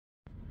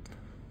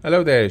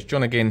Hello there, it's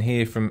John again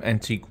here from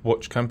Antique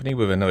Watch Company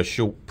with another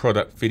short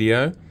product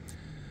video.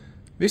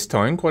 This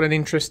time quite an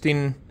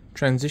interesting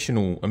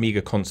transitional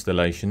Omega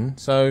Constellation.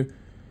 So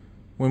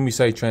when we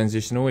say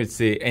transitional, it's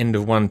the end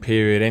of one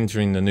period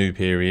entering the new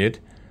period,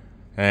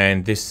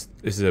 and this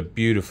is a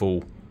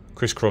beautiful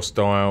crisscross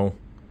dial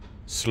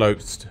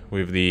sloped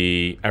with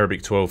the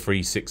Arabic 12,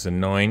 3, 6 and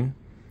 9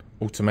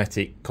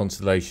 automatic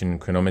constellation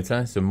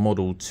chronometer. It's a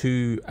model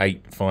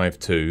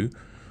 2852.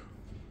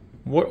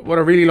 What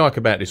I really like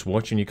about this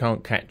watch, and you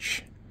can't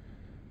catch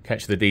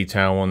the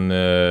detail on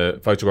the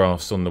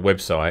photographs on the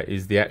website,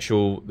 is the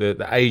actual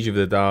the age of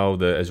the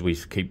dial. As we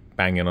keep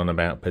banging on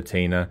about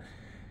patina,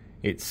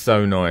 it's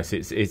so nice.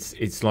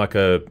 It's like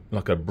a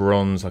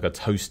bronze, like a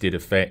toasted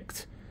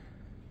effect.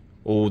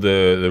 All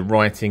the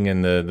writing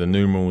and the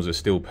numerals are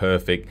still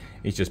perfect.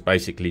 It's just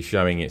basically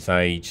showing its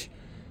age,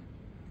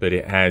 but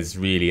it has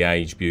really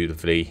aged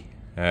beautifully.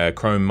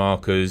 Chrome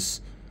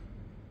markers,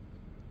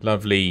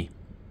 lovely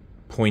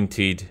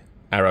pointed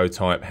arrow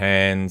type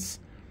hands.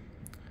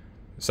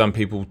 Some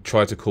people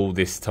try to call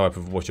this type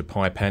of watch a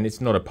pipe hand.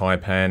 It's not a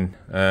pipe hand.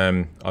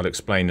 I'll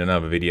explain in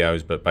other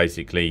videos, but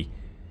basically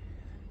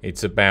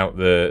it's about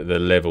the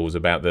levels,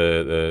 about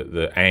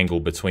the angle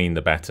between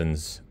the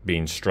battens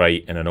being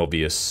straight and an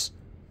obvious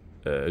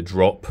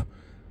drop.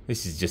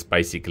 This is just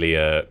basically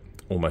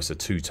almost a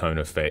two-tone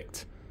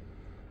effect,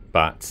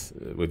 but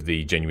with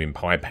the genuine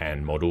pipe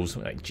hand models,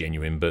 not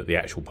genuine, but the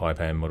actual pipe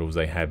hand models,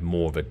 they have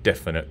more of a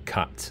definite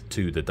cut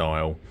to the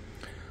dial.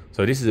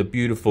 So this is a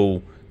beautiful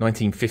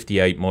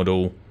 1958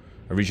 model,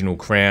 original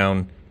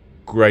crown,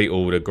 great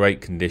order,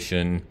 great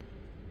condition,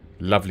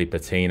 lovely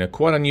patina.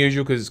 Quite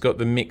unusual because it's got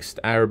the mixed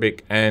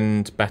Arabic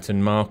and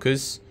baton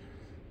markers.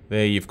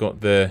 There you've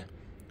got the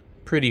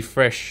pretty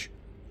fresh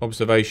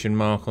observation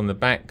mark on the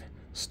back.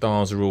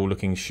 Stars are all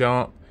looking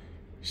sharp.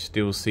 You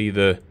still see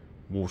the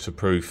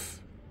waterproof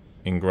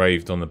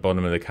engraved on the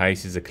bottom of the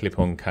case. Is a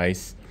clip-on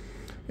case.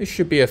 This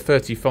should be a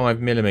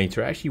 35mm. It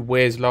actually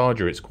wears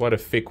larger. It's quite a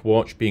thick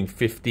watch, being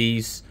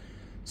 50s.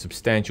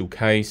 Substantial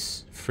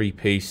case,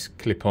 3-piece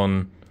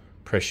clip-on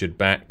pressured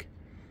back.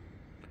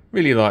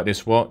 Really like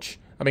this watch.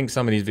 I think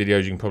some of these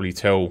videos you can probably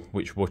tell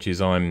which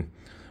watches I'm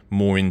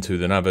more into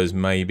than others.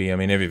 Maybe, I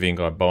mean, everything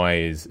I buy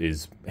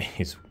is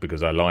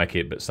because I like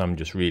it, but some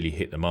just really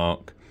hit the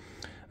mark.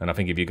 And I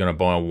think if you're going to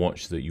buy a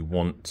watch that you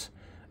want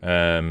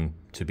to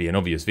be an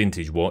obvious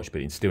vintage watch,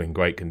 but it's still in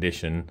great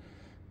condition,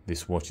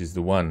 this watch is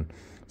the one.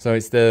 So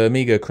it's the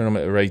Omega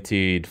Chronometer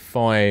rated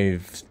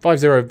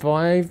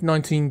 505,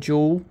 19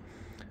 jewel.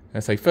 I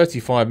say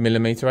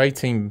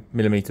 35mm,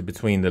 18mm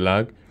between the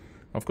lug.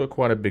 I've got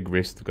quite a big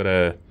wrist. I've got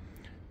a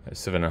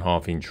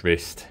 7.5-inch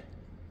wrist.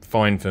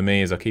 Fine for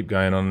me as I keep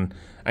going on.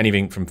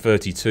 Anything from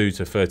 32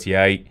 to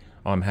 38,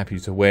 I'm happy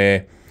to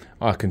wear.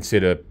 I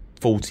consider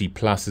 40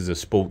 plus as a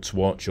sports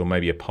watch, or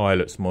maybe a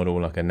pilot's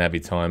model like a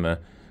Navitimer,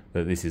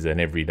 but this is an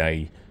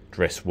everyday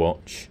dress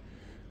watch.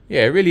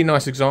 Yeah, really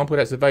nice example.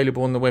 That's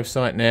available on the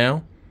website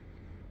now.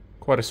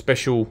 Quite a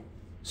special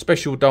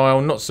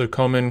dial, not so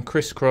common.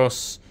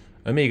 Crisscross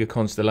Omega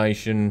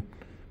Constellation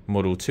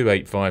model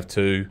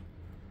 2852.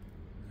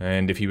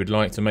 And if you would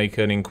like to make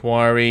an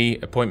inquiry,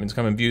 appointment to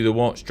come and view the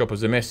watch, drop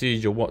us a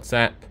message or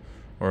WhatsApp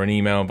or an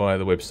email via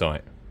the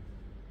website.